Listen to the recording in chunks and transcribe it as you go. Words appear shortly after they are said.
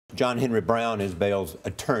John Henry Browne is Bales'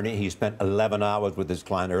 attorney. He spent 11 hours with his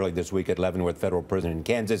client early this week at Leavenworth Federal Prison in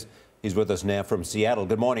Kansas. He's with us now from Seattle.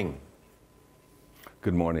 Good morning.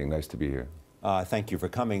 Good morning. Nice to be here. Thank you for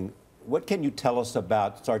coming. What can you tell us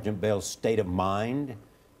about Sergeant Bales' state of mind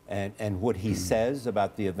and what he says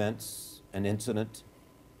about the events and incident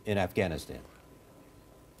in Afghanistan?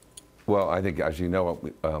 Well, I think, as you know,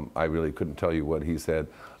 I really couldn't tell you what he said,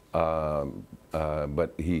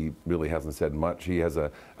 but he really hasn't said much. He has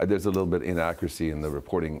there's a little bit inaccuracy in the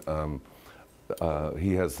reporting.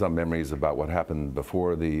 He has some memories about what happened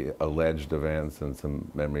before the alleged events and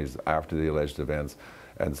some memories after the alleged events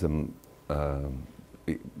and some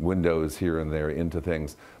windows here and there into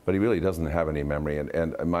things, but he really doesn't have any memory.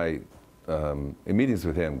 And my meetings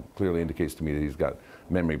with him clearly indicates to me that he's got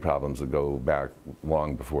memory problems that go back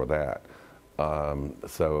long before that.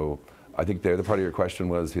 So I think the other part of your question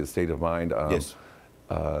was his state of mind. Yes.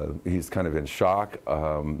 He's kind of in shock,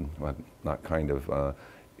 not kind of.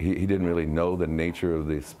 He didn't really know the nature of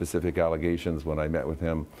the specific allegations when I met with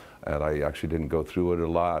him, and I actually didn't go through it a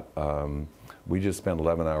lot. We just spent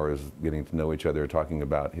 11 hours getting to know each other, talking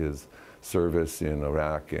about his service in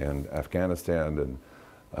Iraq and Afghanistan and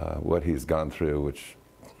what he's gone through, which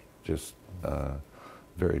just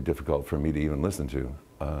very difficult for me to even listen to.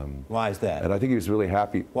 Why is that? And I think he was really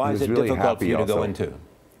happy. Why is it really difficult for you to also. go into?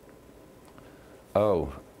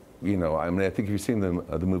 Oh, you know, I mean, I think you've seen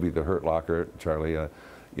the movie The Hurt Locker, Charlie.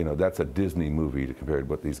 You know, that's a Disney movie compared to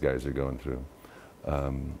what these guys are going through.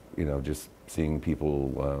 You know, just seeing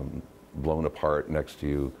people blown apart next to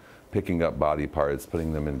you, picking up body parts,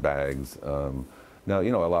 putting them in bags. Now,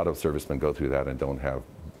 you know, a lot of servicemen go through that and don't have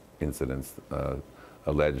incidents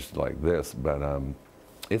alleged like this, but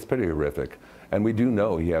it's pretty horrific. And we do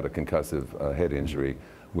know he had a concussive head injury,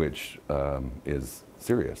 which is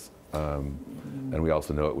serious. And we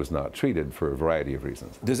also know it was not treated for a variety of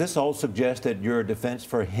reasons. Does this all suggest that your defense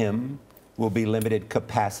for him will be limited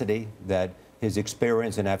capacity, that his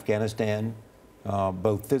experience in Afghanistan,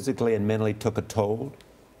 both physically and mentally, took a toll?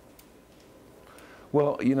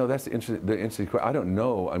 Well, you know, that's the interesting question. I don't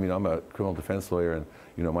know. I mean, I'm a criminal defense lawyer, and,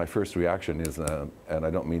 you know, my first reaction is, and I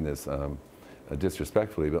don't mean this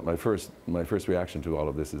disrespectfully, but my first reaction to all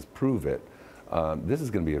of this is prove it. This is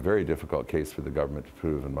going to be a very difficult case for the government to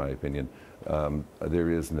prove, in my opinion. There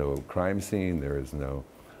is no crime scene. There is no,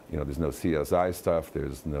 you know, there's no CSI stuff.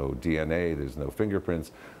 There's no DNA. There's no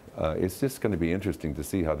fingerprints. It's just going to be interesting to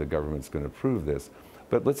see how the government's going to prove this.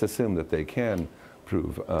 But let's assume that they can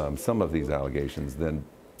prove some of these allegations. Then,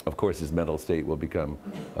 of course, his mental state will become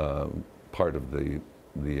part of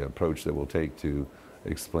the approach that we'll take to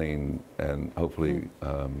explain and hopefully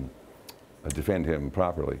defend him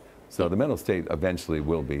properly. So the mental state eventually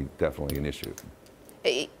will be definitely an issue.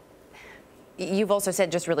 You've also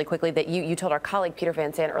said, just really quickly, that you told our colleague Peter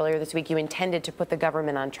Van Sant earlier this week you intended to put the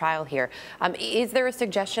government on trial here. Is there a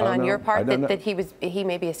suggestion on your part that he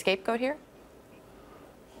may be a scapegoat here?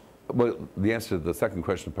 Well, the answer to the second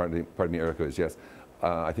question, pardon me, Erica, is yes.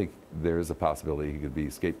 I think there is a possibility he could be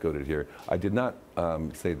scapegoated here. I did not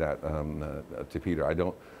say that to Peter. I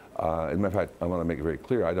don't. As a matter of fact, I want to make it very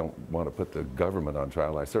clear, I don't want to put the government on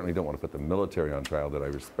trial. I certainly don't want to put the military on trial that I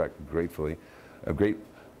respect greatly. But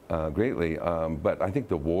I think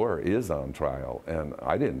the war is on trial, and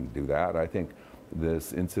I didn't do that. I think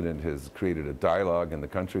this incident has created a dialogue in the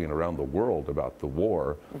country and around the world about the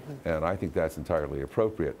war, and I think that's entirely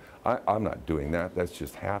appropriate. I'm not doing that. That's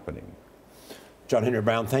just happening. John Henry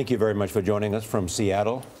Browne, thank you very much for joining us from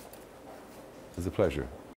Seattle. It's a pleasure.